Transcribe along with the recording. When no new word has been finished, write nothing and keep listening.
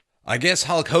I guess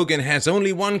Hulk Hogan has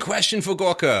only one question for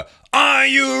Gawker. Are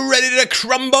you ready to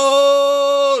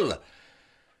crumble?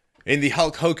 In the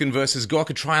Hulk Hogan versus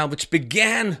Gawker trial, which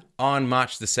began on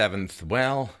March the 7th,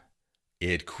 well,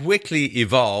 it quickly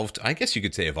evolved, I guess you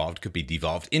could say evolved, could be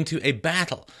devolved, into a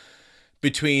battle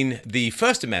between the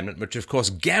First Amendment, which of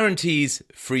course guarantees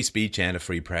free speech and a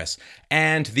free press,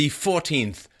 and the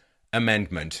 14th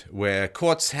Amendment, where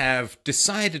courts have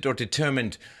decided or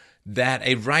determined that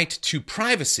a right to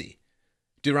privacy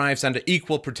derives under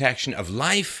equal protection of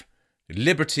life,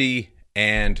 liberty,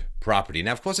 and property.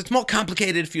 Now, of course, it's more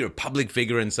complicated if you're a public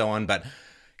figure and so on, but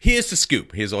here's the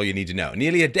scoop. Here's all you need to know.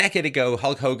 Nearly a decade ago,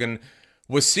 Hulk Hogan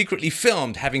was secretly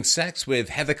filmed having sex with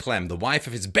Heather Clem, the wife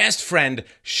of his best friend,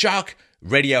 shock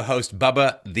radio host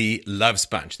Bubba the Love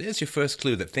Sponge. There's your first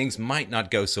clue that things might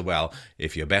not go so well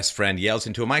if your best friend yells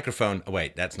into a microphone. Oh,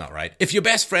 wait, that's not right. If your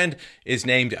best friend is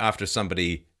named after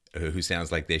somebody who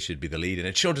sounds like they should be the lead in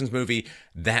a children's movie,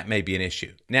 that may be an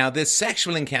issue. Now, this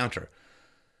sexual encounter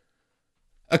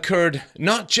occurred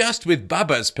not just with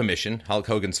Bubba's permission, Hulk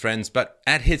Hogan's friends, but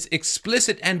at his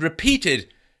explicit and repeated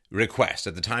request.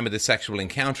 At the time of the sexual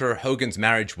encounter, Hogan's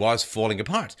marriage was falling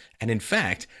apart. And in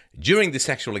fact, during the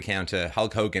sexual encounter,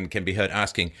 Hulk Hogan can be heard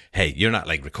asking, "Hey, you're not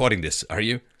recording this, are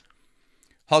you?"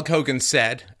 Hulk Hogan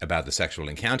said about the sexual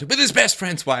encounter with his best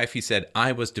friend's wife, he said,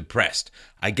 "I was depressed.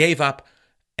 I gave up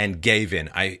and gave in.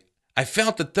 I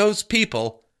felt that those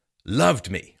people loved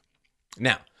me."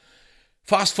 Now,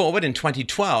 fast forward in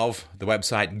 2012, the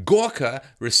website Gawker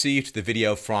received the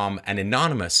video from an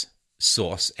anonymous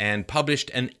source and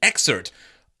published an excerpt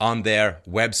on their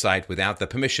website without the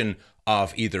permission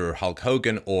of either Hulk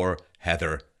Hogan or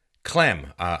Heather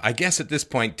Clem. I guess at this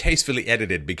point, tastefully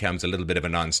edited becomes a little bit of a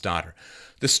non-starter.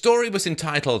 The story was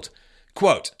entitled,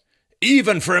 quote,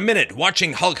 "Even for a minute,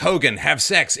 watching Hulk Hogan have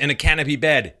sex in a canopy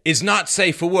bed is not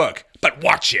safe for work, but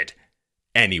watch it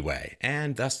anyway."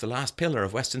 And thus the last pillar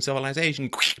of Western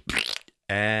civilization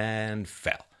and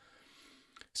fell.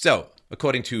 So,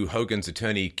 according to Hogan's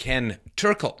attorney, Ken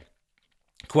Turkle,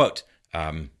 quote,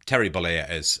 Terry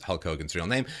Bollea is Hulk Hogan's real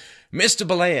name, "Mr.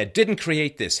 Bollea didn't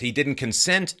create this. He didn't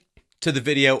consent to the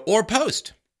video or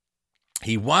post.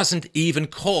 He wasn't even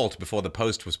called before the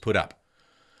post was put up.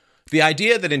 The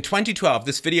idea that in 2012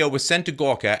 this video was sent to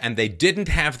Gawker and they didn't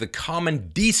have the common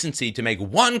decency to make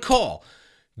one call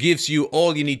gives you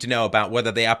all you need to know about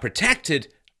whether they are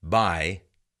protected by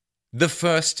the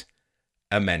First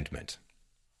Amendment."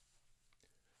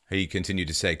 He continued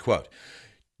to say, quote,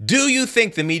 "Do you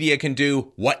think the media can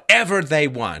do whatever they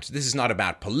want? This is not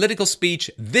about political speech.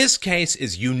 This case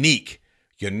is unique.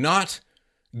 You're not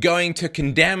going to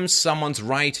condemn someone's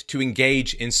right to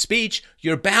engage in speech.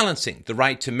 You're balancing the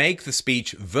right to make the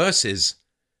speech versus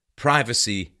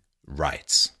privacy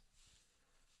rights."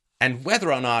 And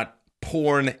whether or not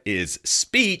porn is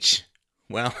speech,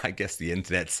 well, I guess the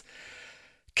internet's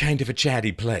kind of a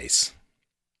chatty place.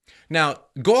 Now,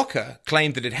 Gawker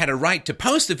claimed that it had a right to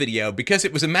post the video because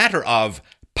it was a matter of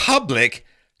public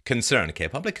concern. Okay,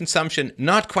 public consumption,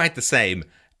 not quite the same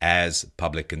as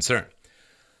public concern.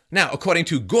 Now, according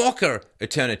to Gawker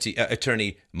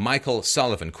attorney Michael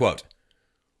Sullivan, quote,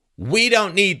 "We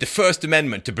don't need the First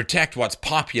Amendment to protect what's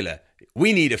popular.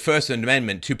 We need a First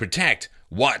Amendment to protect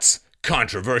what's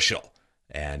controversial."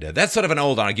 And that's sort of an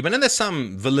old argument, and there's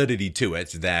some validity to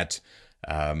it that,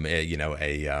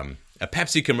 a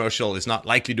Pepsi commercial is not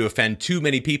likely to offend too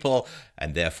many people,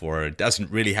 and therefore it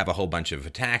doesn't really have a whole bunch of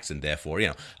attacks, and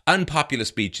therefore, unpopular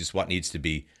speech is what needs to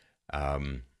be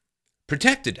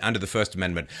protected under the First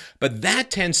Amendment. But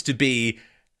that tends to be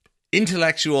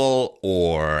intellectual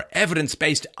or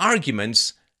evidence-based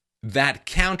arguments that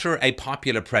counter a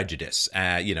popular prejudice.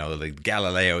 Like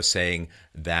Galileo saying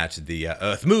that the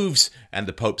Earth moves, and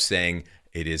the Pope saying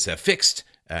it is fixed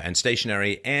and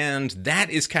stationary, and that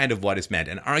is kind of what is meant.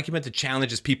 An argument that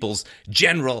challenges people's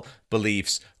general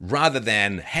beliefs rather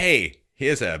than, hey,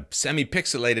 here's a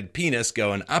semi-pixelated penis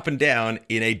going up and down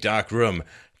in a dark room.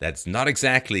 That's not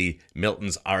exactly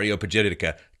Milton's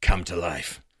Areopagitica come to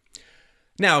life.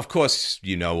 Now, of course,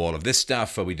 you know all of this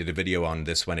stuff. We did a video on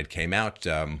this when it came out.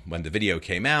 When the video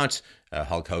came out,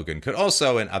 Hulk Hogan could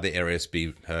also, in other areas,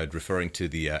 be heard referring to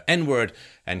the N-word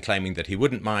and claiming that he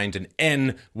wouldn't mind an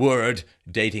N-word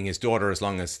dating his daughter as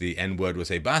long as the N-word was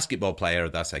a basketball player,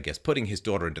 thus, I guess, putting his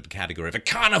daughter into the category of a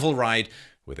carnival ride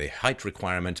with a height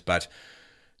requirement. But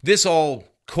this all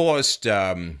caused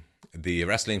the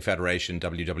Wrestling Federation,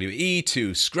 WWE,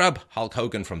 to scrub Hulk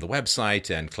Hogan from the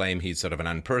website and claim he's sort of an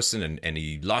unperson, and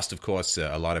he lost, of course,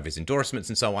 a lot of his endorsements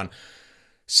and so on.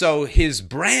 So his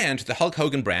brand, the Hulk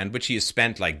Hogan brand, which he has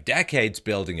spent like decades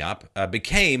building up,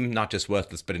 became not just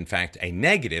worthless, but in fact a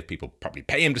negative. People probably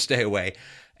pay him to stay away.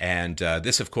 And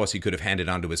this, of course, he could have handed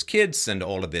on to his kids, and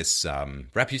all of this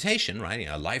reputation, right?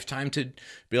 A lifetime to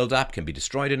build up can be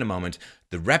destroyed in a moment.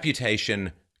 The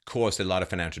reputation caused a lot of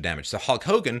financial damage. So Hulk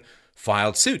Hogan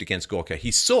filed suit against Gawker. He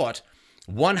sought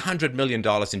 $100 million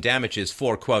in damages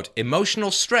for, quote, emotional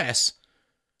stress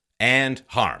and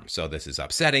harm. So this is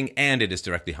upsetting, and it has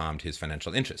directly harmed his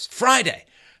financial interests. Friday,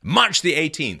 March the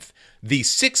 18th, the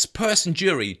 6-person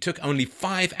jury took only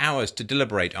 5 hours to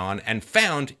deliberate on and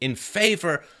found in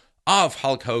favor of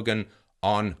Hulk Hogan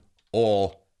on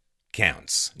all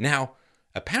counts. Now,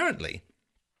 apparently,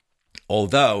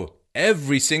 although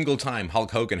every single time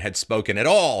Hulk Hogan had spoken at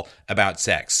all about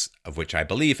sex, of which I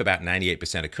believe about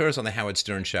 98% occurs on the Howard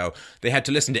Stern show, they had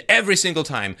to listen to every single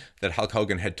time that Hulk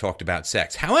Hogan had talked about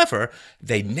sex. However,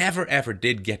 they never ever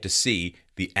did get to see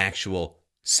the actual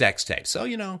sex tape.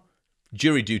 So,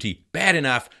 jury duty, bad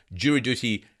enough. Jury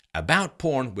duty about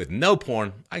porn with no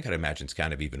porn, I gotta imagine it's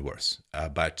kind of even worse.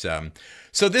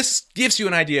 So this gives you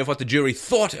an idea of what the jury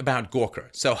thought about Gawker.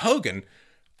 So Hogan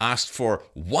asked for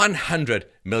 $100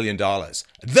 million.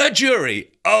 The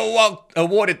jury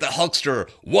awarded the Hulkster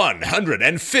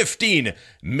 $115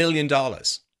 million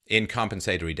in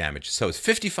compensatory damage. So it's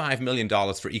 $55 million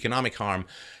for economic harm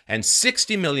and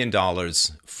 $60 million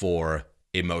for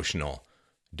emotional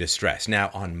distress. Now,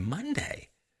 on Monday,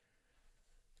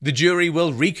 the jury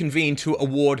will reconvene to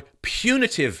award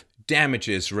punitive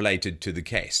damages related to the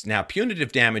case. Now,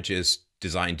 punitive damages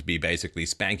designed to be basically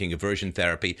spanking aversion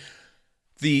therapy.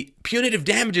 The punitive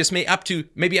damages maybe up to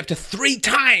 3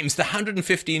 times the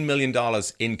 $115 million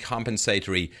in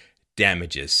compensatory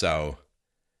damages. So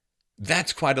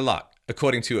that's quite a lot.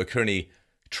 According to attorney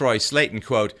Troy Slayton,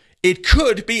 quote, "It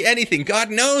could be anything.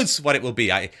 God knows what it will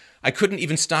be. I couldn't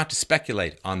even start to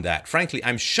speculate on that. Frankly,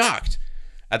 I'm shocked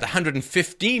at the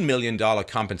 $115 million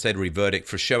compensatory verdict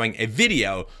for showing a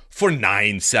video for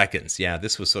 9 seconds. Yeah,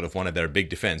 this was sort of one of their big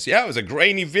defense. Yeah, it was a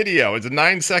grainy video. It's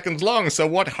 9 seconds long, so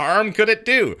what harm could it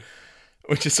do?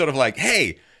 Which is sort of like,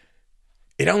 hey,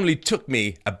 it only took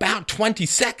me about 20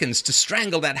 seconds to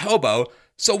strangle that hobo,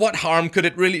 so what harm could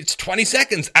it really... It's 20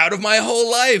 seconds out of my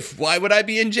whole life. Why would I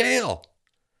be in jail?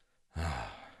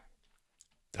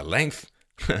 The length...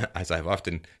 As I've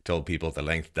often told people, the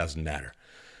length doesn't matter.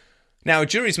 Now, a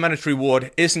jury's monetary reward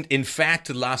isn't in fact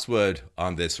the last word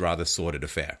on this rather sordid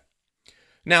affair.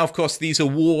 Now, of course, these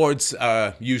awards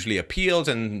are usually appealed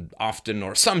and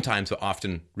sometimes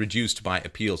reduced by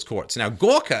appeals courts. Now,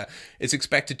 Gawker is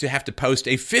expected to have to post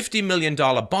a $50 million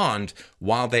bond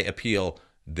while they appeal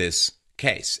this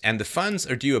case. And the funds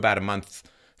are due about a month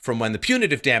from when the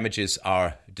punitive damages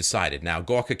are decided. Now,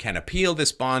 Gawker can appeal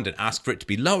this bond and ask for it to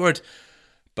be lowered.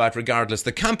 But regardless,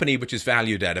 the company, which is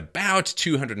valued at about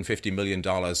 $250 million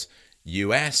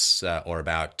US, or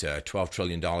about $12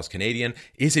 trillion Canadian,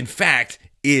 is in fact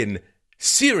in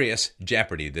serious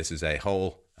jeopardy. This is a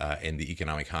hole in the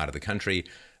economic heart of the country,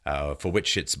 for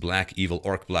which its black, evil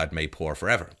orc blood may pour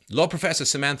forever. Law professor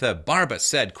Samantha Barbas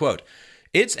said, quote,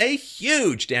 "It's a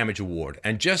huge damage award,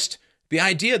 and just the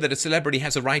idea that a celebrity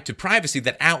has a right to privacy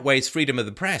that outweighs freedom of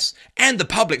the press and the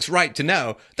public's right to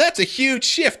know, that's a huge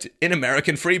shift in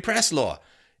American free press law.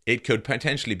 It could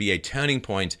potentially be a turning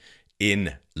point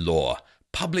in law."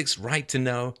 Public's right to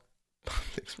know?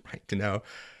 Public's right to know?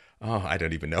 Oh, I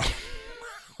don't even know.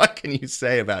 What can you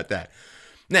say about that?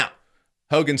 Now,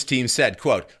 Hogan's team said,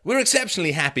 quote, "We're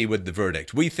exceptionally happy with the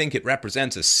verdict. We think it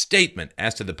represents a statement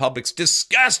as to the public's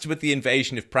disgust with the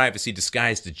invasion of privacy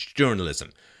disguised as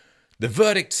journalism. The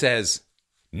verdict says,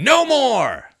 no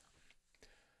more."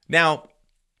 Now,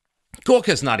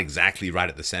 Gawker's not exactly right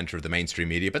at the center of the mainstream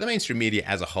media, but the mainstream media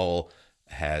as a whole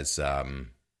has,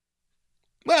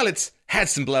 it's had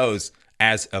some blows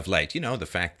as of late. The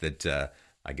fact that,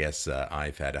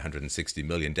 I've had 160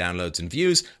 million downloads and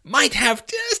views might have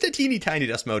just a teeny tiny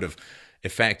dust mote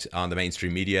effect on the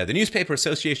mainstream media. The Newspaper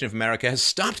Association of America has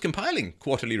stopped compiling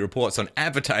quarterly reports on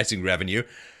advertising revenue,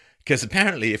 because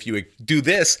apparently if you do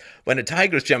this when a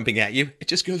tiger is jumping at you, it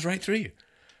just goes right through you.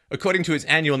 According to its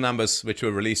annual numbers, which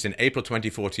were released in April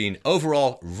 2014,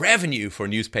 overall revenue for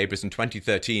newspapers in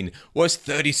 2013 was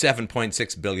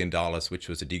 $37.6 billion, which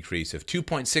was a decrease of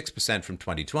 2.6% from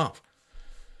 2012.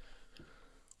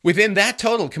 Within that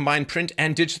total, combined print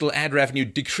and digital ad revenue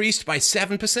decreased by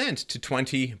 7% to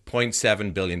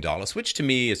 $20.7 billion, which to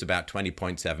me is about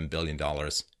 $20.7 billion.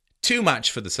 Too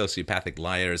much for the sociopathic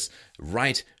liars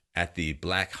right at the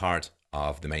black heart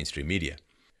of the mainstream media.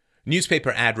 Newspaper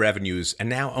ad revenues are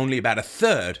now only about a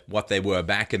third what they were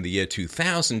back in the year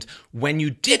 2000, when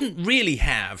you didn't really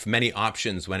have many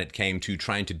options when it came to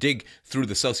trying to dig through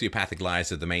the sociopathic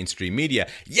lies of the mainstream media.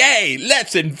 Yay,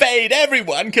 let's invade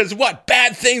everyone, because what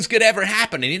bad things could ever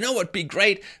happen? And you know what'd be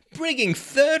great? Bringing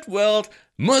third world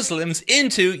Muslims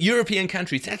into European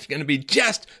countries. That's going to be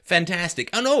just fantastic.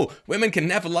 Oh no, women can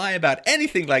never lie about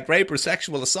anything like rape or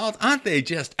sexual assault. Aren't they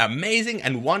just amazing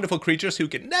and wonderful creatures who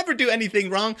can never do anything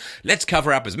wrong? Let's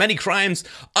cover up as many crimes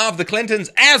of the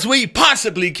Clintons as we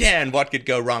possibly can. What could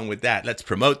go wrong with that? Let's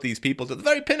promote these people to the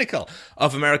very pinnacle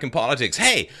of American politics.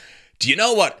 Hey, do you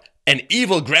know what an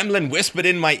evil gremlin whispered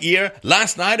in my ear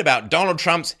last night about Donald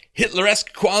Trump's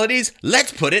Hitler-esque qualities?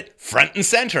 Let's put it front and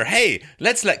center. Hey,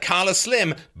 let's let Carla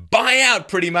Slim buy out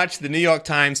pretty much the New York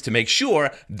Times to make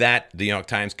sure that the New York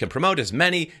Times can promote as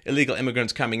many illegal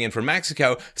immigrants coming in from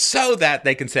Mexico so that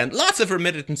they can send lots of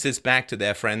remittances back to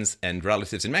their friends and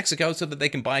relatives in Mexico so that they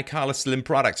can buy Carla Slim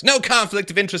products. No conflict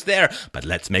of interest there, but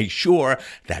let's make sure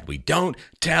that we don't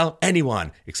tell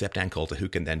anyone except Ann Coulter, who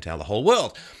can then tell the whole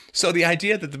world. So the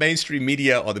idea that the mainstream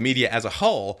media or the media as a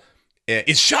whole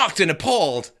is shocked and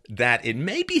appalled that it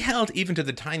may be held even to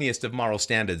the tiniest of moral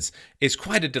standards is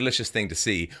quite a delicious thing to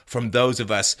see from those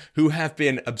of us who have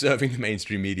been observing the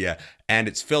mainstream media and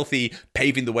its filthy,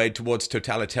 paving the way towards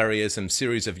totalitarianism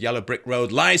series of yellow brick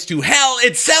road lies to hell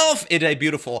itself. It's a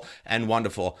beautiful and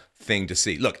wonderful thing to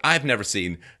see. Look, I've never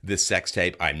seen this sex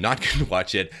tape. I'm not going to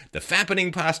watch it. The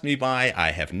fappening passed me by.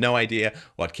 I have no idea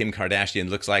what Kim Kardashian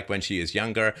looks like when she is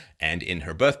younger and in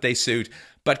her birthday suit.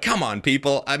 But come on,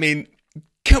 people. I mean,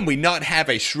 can we not have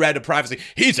a shred of privacy?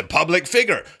 He's a public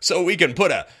figure, so we can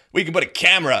put a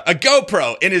camera, a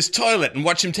GoPro in his toilet and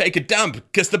watch him take a dump,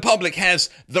 because the public has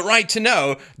the right to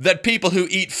know that people who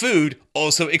eat food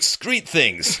also excrete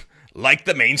things, like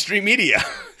the mainstream media.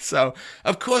 So,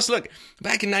 of course, look,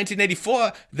 back in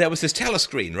 1984, there was this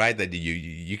telescreen, right? That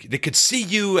they could see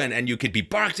you and you could be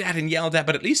barked at and yelled at,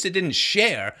 but at least it didn't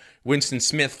share Winston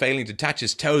Smith failing to touch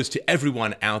his toes to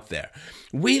everyone out there.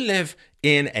 We live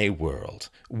in a world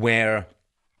where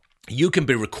you can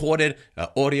be recorded,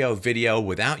 audio, video,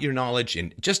 without your knowledge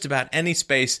in just about any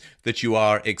space that you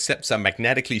are, except some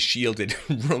magnetically shielded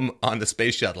room on the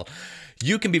space shuttle.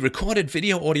 You can be recorded,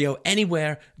 video, audio,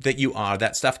 anywhere that you are.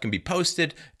 That stuff can be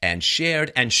posted and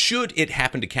shared. And should it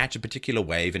happen to catch a particular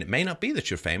wave, and it may not be that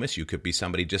you're famous, you could be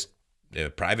somebody just a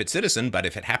private citizen, but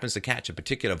if it happens to catch a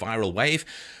particular viral wave,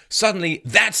 suddenly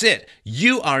that's it.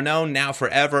 You are known now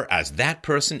forever as that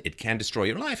person. It can destroy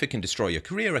your life. It can destroy your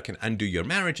career. It can undo your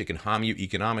marriage. It can harm you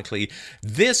economically.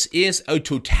 This is a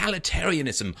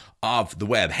totalitarianism of the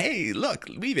web. Hey, look,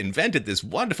 we've invented this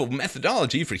wonderful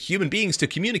methodology for human beings to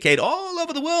communicate all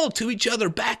over the world to each other,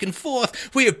 back and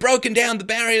forth. We have broken down the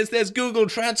barriers. There's Google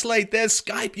Translate. There's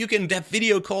Skype. You can have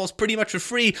video calls pretty much for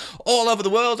free all over the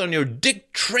world on your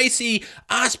Dick Tracy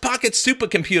ass pocket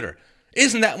supercomputer.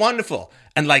 Isn't that wonderful?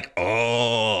 And like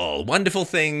all wonderful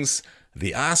things,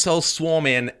 the assholes swarm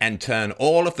in and turn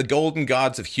all of the golden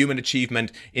gods of human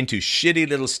achievement into shitty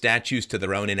little statues to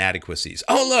their own inadequacies.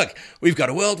 Oh, look, we've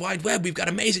got a World Wide Web. We've got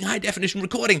amazing high-definition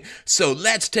recording. So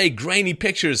let's take grainy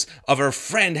pictures of our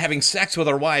friend having sex with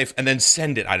her wife and then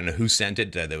send it. I don't know who sent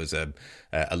it. There was a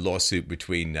lawsuit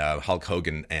between Hulk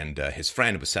Hogan and his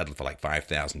friend. It was settled for like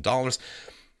 $5,000.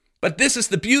 But this is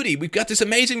the beauty. We've got this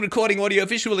amazing recording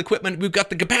audio-visual equipment. We've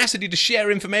got the capacity to share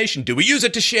information. Do we use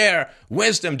it to share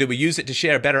wisdom? Do we use it to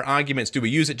share better arguments? Do we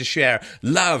use it to share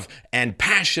love and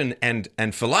passion and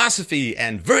philosophy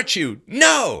and virtue?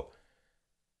 No!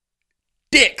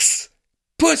 Dicks,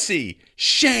 pussy,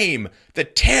 shame, the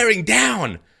tearing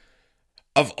down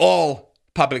of all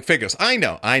public figures. I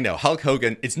know. Hulk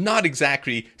Hogan, it's not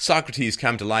exactly Socrates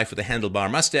come to life with a handlebar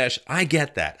mustache. I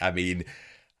get that. I mean,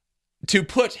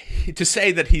 to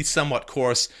say that he's somewhat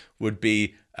coarse would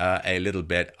be a little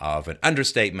bit of an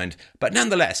understatement, but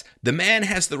nonetheless, the man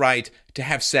has the right to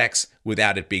have sex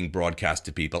without it being broadcast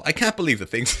to people. I can't believe the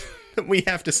things that we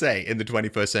have to say in the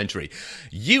 21st century.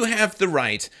 You have the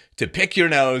right to pick your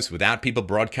nose without people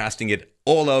broadcasting it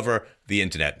all over the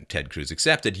internet, Ted Cruz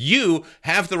accepted. You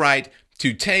have the right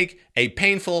to take a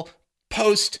painful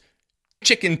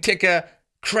post-chicken tikka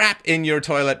crap in your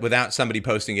toilet without somebody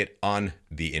posting it on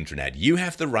the internet. You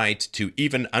have the right to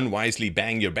even unwisely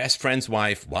bang your best friend's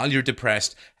wife while you're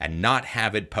depressed and not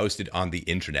have it posted on the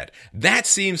internet. That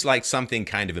seems like something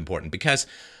kind of important, because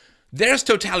there's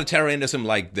totalitarianism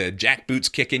like the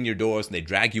jackboots kick in your doors and they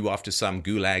drag you off to some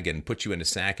gulag and put you in a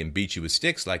sack and beat you with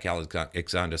sticks like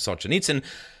Alexander Solzhenitsyn.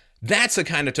 That's a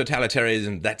kind of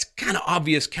totalitarianism that's kind of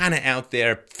obvious, kind of out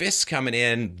there, fists coming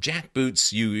in,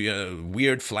 jackboots,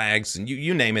 weird flags, and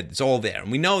you name it, it's all there.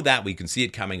 And we know that, we can see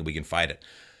it coming, and we can fight it.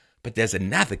 But there's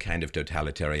another kind of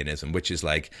totalitarianism, which is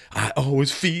like, I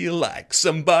always feel like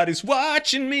somebody's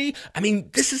watching me. I mean,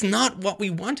 this is not what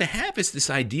we want to have. It's this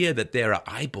idea that there are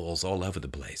eyeballs all over the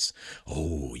place.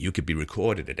 Oh, you could be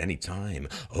recorded at any time.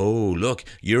 Oh, look,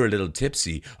 you're a little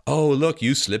tipsy. Oh, look,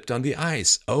 you slipped on the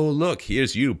ice. Oh, look,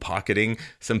 here's you pocketing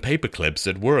some paper clips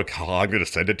at work. Oh, I'm going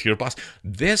to send it to your boss.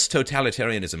 This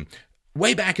totalitarianism,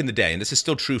 way back in the day, and this is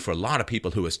still true for a lot of people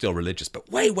who are still religious,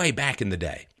 but way, way back in the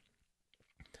day,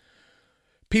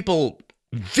 people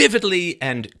vividly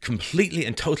and completely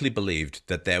and totally believed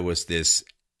that there was this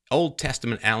Old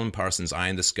Testament Alan Parsons eye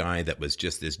in the sky that was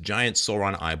just this giant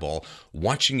Sauron eyeball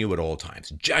watching you at all times,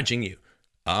 judging you.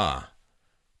 Are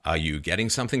you getting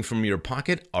something from your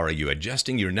pocket, or are you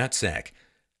adjusting your nutsack?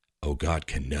 Oh, God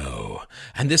can know.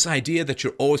 And this idea that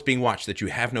you're always being watched, that you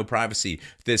have no privacy,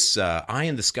 this eye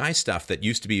in the sky stuff that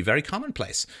used to be very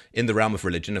commonplace in the realm of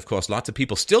religion. Of course, lots of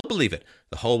people still believe it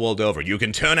the whole world over. You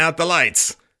can turn out the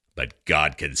lights, but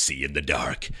God can see in the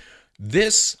dark.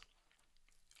 This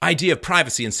idea of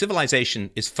privacy and civilization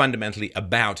is fundamentally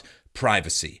about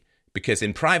privacy. Because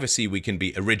in privacy, we can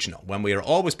be original. When we are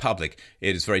always public,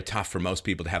 it is very tough for most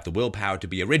people to have the willpower to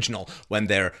be original when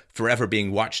they're forever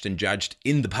being watched and judged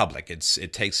in the public.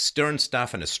 It takes stern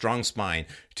stuff and a strong spine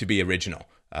to be original.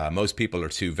 Most people are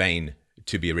too vain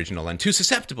to be original and too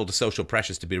susceptible to social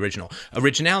pressures to be original.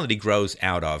 Originality grows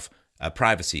out of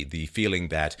privacy, the feeling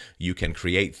that you can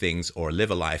create things or live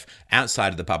a life outside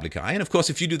of the public eye. And of course,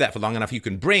 if you do that for long enough, you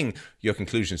can bring your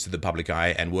conclusions to the public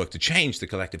eye and work to change the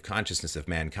collective consciousness of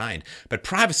mankind. But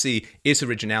privacy is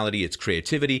originality, it's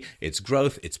creativity, it's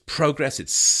growth, it's progress,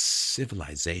 it's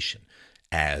civilization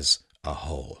as a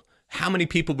whole. How many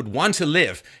people would want to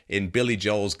live in Billy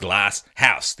Joel's Glass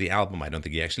House, the album? I don't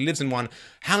think he actually lives in one.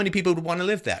 How many people would want to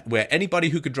live that, where anybody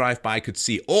who could drive by could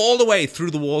see all the way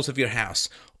through the walls of your house,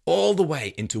 all the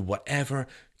way into whatever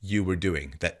you were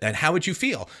doing? And how would you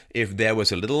feel if there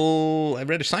was I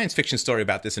read a science fiction story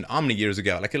about this in Omni years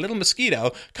ago, like a little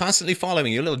mosquito constantly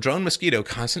following you, a little drone mosquito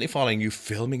constantly following you,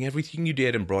 filming everything you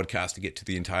did and broadcasting it to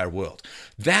the entire world.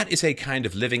 That is a kind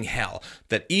of living hell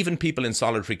that even people in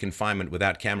solitary confinement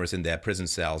without cameras in their prison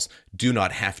cells do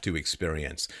not have to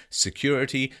experience.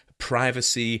 Security,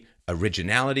 privacy,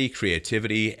 originality,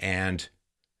 creativity, and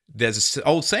there's an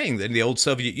old saying in the old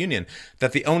Soviet Union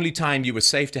that the only time you were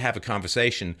safe to have a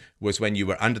conversation was when you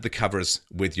were under the covers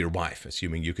with your wife,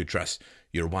 assuming you could trust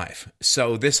your wife.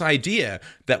 So this idea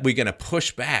that we're going to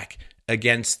push back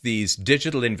against these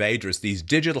digital invaders, these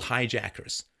digital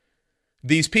hijackers,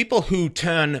 these people who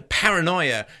turn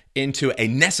paranoia into a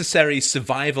necessary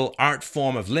survival art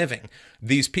form of living,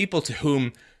 these people to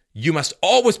whom you must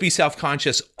always be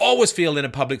self-conscious, always feel in a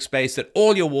public space that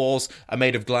all your walls are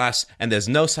made of glass and there's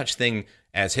no such thing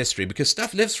as history, because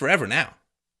stuff lives forever now.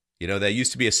 You know, there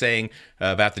used to be a saying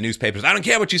about the newspapers, I don't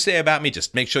care what you say about me,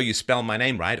 just make sure you spell my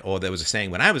name right. Or there was a saying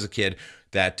when I was a kid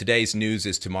that today's news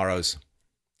is tomorrow's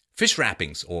fish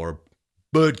wrappings or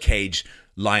birdcage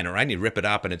liner, right? And you rip it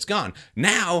up and it's gone.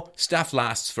 Now, stuff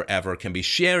lasts forever, can be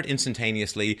shared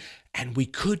instantaneously, and we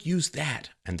could use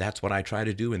that, and that's what I try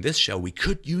to do in this show, we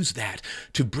could use that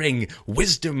to bring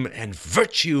wisdom and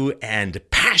virtue and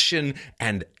passion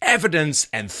and evidence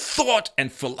and thought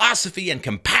and philosophy and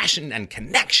compassion and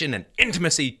connection and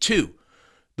intimacy to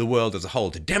the world as a whole,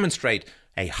 to demonstrate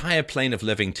a higher plane of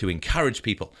living, to encourage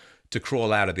people to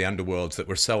crawl out of the underworlds that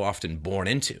we're so often born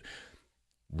into.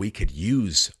 We could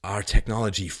use our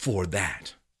technology for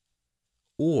that.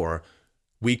 Or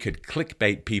we could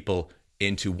clickbait people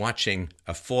into watching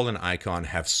a fallen icon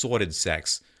have sordid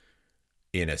sex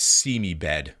in a seamy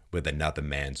bed with another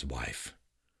man's wife.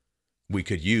 We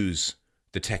could use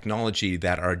the technology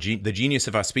that the genius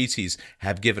of our species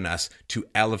have given us to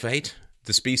elevate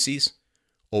the species,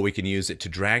 or we can use it to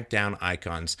drag down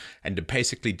icons and to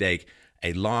basically take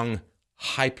a long,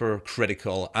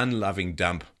 hypercritical, unloving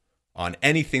dump on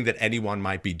anything that anyone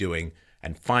might be doing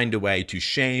and find a way to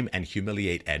shame and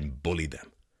humiliate and bully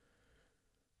them.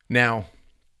 Now,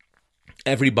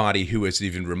 everybody who is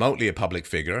even remotely a public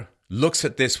figure looks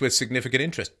at this with significant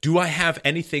interest. Do I have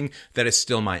anything that is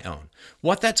still my own?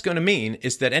 What that's going to mean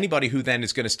is that anybody who then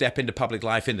is going to step into public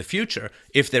life in the future,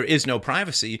 if there is no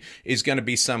privacy, is going to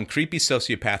be some creepy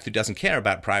sociopath who doesn't care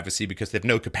about privacy because they have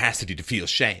no capacity to feel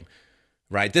shame.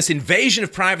 Right? This invasion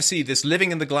of privacy, this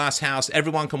living in the glass house,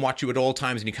 everyone can watch you at all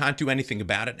times and you can't do anything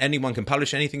about it. Anyone can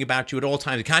publish anything about you at all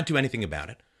times, you can't do anything about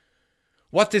it.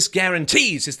 What this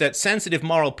guarantees is that sensitive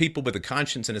moral people with a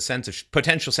conscience and a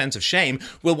potential sense of shame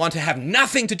will want to have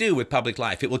nothing to do with public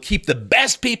life. It will keep the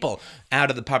best people out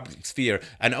of the public sphere,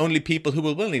 and only people who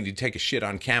will willingly take a shit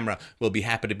on camera will be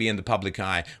happy to be in the public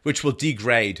eye, which will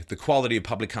degrade the quality of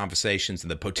public conversations and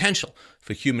the potential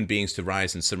for human beings to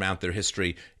rise and surmount their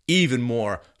history even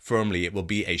more firmly. It will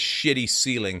be a shitty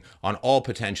ceiling on all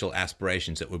potential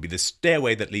aspirations. It will be the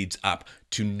stairway that leads up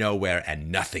to nowhere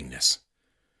and nothingness.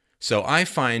 So I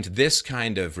find this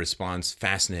kind of response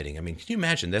fascinating. I mean, can you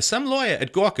imagine? There's some lawyer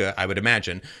at Gawker, I would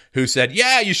imagine, who said,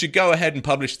 yeah, you should go ahead and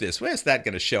publish this. Where's that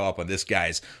going to show up on this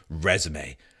guy's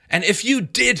resume? And if you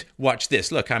did watch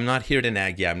this, look, I'm not here to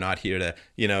nag you. I'm not here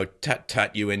to,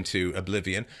 tut you into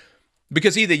oblivion.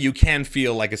 Because either you can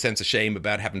feel like a sense of shame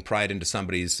about having pried into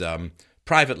somebody's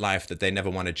private life that they never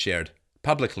wanted shared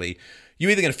publicly. You're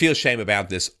either going to feel shame about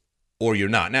this or you're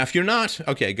not. Now, if you're not,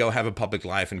 okay, go have a public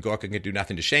life, and Gawker can do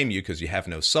nothing to shame you because you have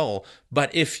no soul.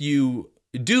 But if you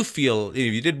do feel, if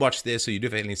you did watch this, or you do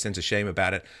have any sense of shame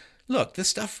about it, look, this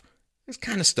stuff is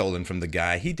kind of stolen from the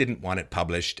guy. He didn't want it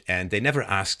published, and they never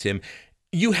asked him.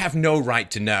 You have no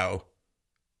right to know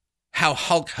how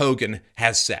Hulk Hogan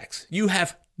has sex. You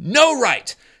have no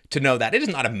right to know that. It is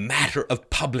not a matter of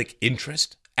public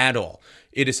interest at all.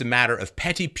 It is a matter of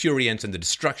petty prurience and the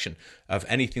destruction of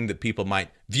anything that people might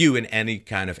view in any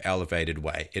kind of elevated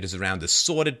way. It is around the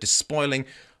sordid despoiling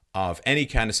of any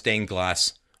kind of stained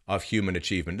glass of human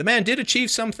achievement. The man did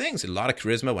achieve some things. He had a lot of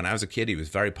charisma. When I was a kid, he was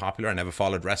very popular. I never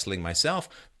followed wrestling myself,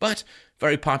 but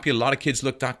very popular. A lot of kids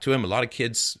looked up to him. A lot of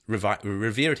kids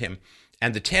revered him.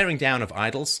 And the tearing down of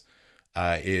idols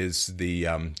is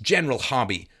the general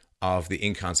hobby of the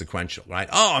inconsequential, right?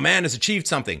 Oh, a man has achieved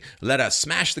something. Let us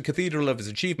smash the cathedral of his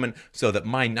achievement so that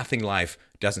my nothing life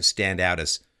doesn't stand out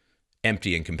as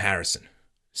empty in comparison.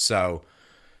 So,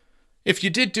 if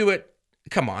you did do it,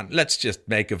 come on, let's just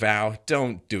make a vow.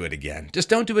 Don't do it again. Just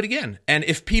don't do it again. And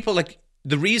if people, one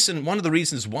of the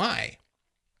reasons why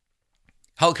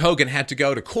Hulk Hogan had to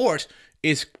go to court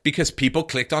is because people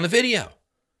clicked on the video.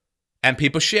 And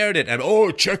people shared it. And, oh,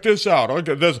 check this out.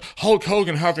 There's Hulk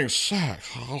Hogan having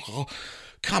sex.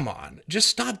 Come on. Just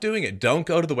stop doing it. Don't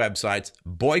go to the websites.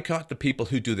 Boycott the people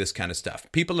who do this kind of stuff.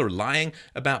 People are lying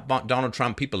about Donald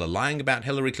Trump. People are lying about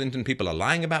Hillary Clinton. People are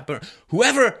lying about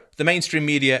whoever the mainstream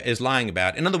media is lying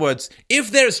about. In other words,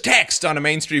 if there's text on a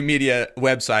mainstream media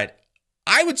website,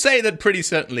 I would say that pretty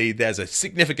certainly there's a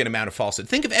significant amount of falsehood.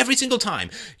 Think of every single time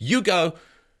you go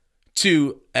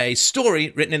to a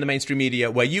story written in the mainstream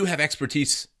media where you have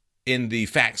expertise in the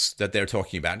facts that they're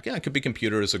talking about. Yeah, it could be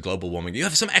computers or global warming. You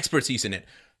have some expertise in it.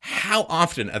 How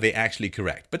often are they actually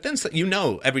correct? But then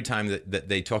every time that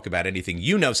they talk about anything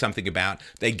you know something about,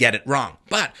 they get it wrong.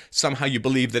 But somehow you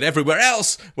believe that everywhere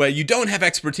else where you don't have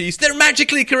expertise, they're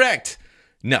magically correct.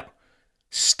 No.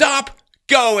 Stop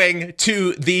going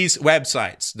to these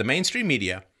websites. The mainstream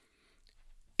media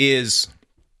is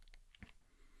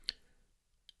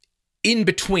in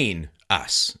between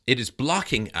us. It is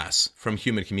blocking us from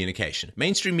human communication.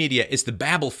 Mainstream media is the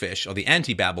Babelfish, or the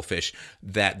anti-Babelfish,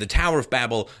 that the Tower of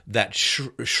Babel that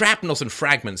shrapnels and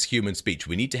fragments human speech.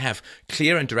 We need to have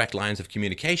clear and direct lines of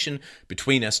communication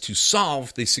between us to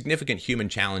solve the significant human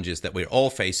challenges that we're all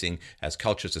facing as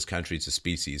cultures, as countries, as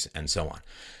species, and so on.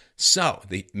 So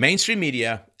the mainstream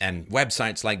media and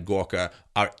websites like Gawker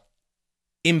are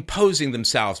imposing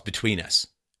themselves between us.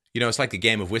 You know, it's like the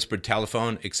game of whispered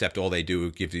telephone, except all they do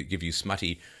is give you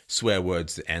smutty swear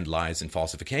words and lies and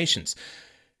falsifications.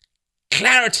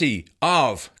 Clarity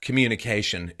of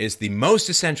communication is the most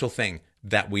essential thing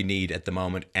that we need at the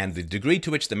moment, and the degree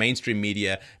to which the mainstream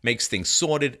media makes things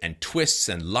sordid and twists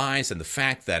and lies, and the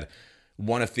fact that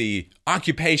one of the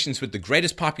occupations with the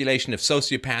greatest population of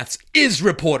sociopaths is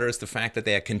reporters. The fact that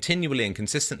they are continually and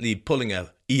consistently pulling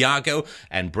a Iago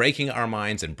and breaking our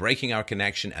minds and breaking our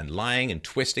connection and lying and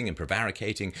twisting and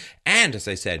prevaricating and, as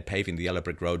I said, paving the yellow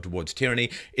brick road towards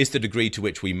tyranny is the degree to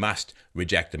which we must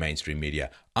reject the mainstream media.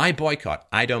 I boycott.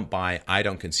 I don't buy. I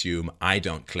don't consume. I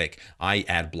don't click. I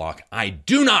ad block. I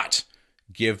do not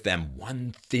give them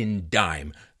one thin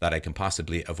dime that I can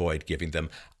possibly avoid giving them.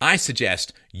 I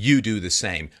suggest you do the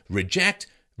same. Reject,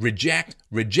 reject,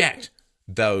 reject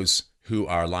those who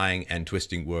are lying and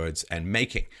twisting words and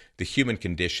making the human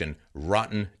condition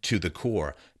rotten to the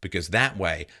core, because that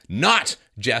way, not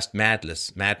just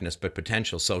madness, but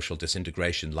potential social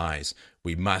disintegration lies.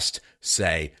 We must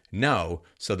say no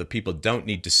so that people don't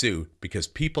need to sue, because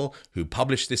people who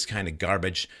publish this kind of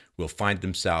garbage will find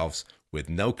themselves with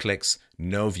no clicks,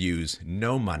 no views,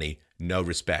 no money, no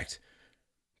respect.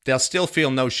 They'll still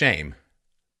feel no shame,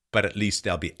 but at least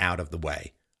they'll be out of the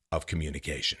way of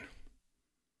communication.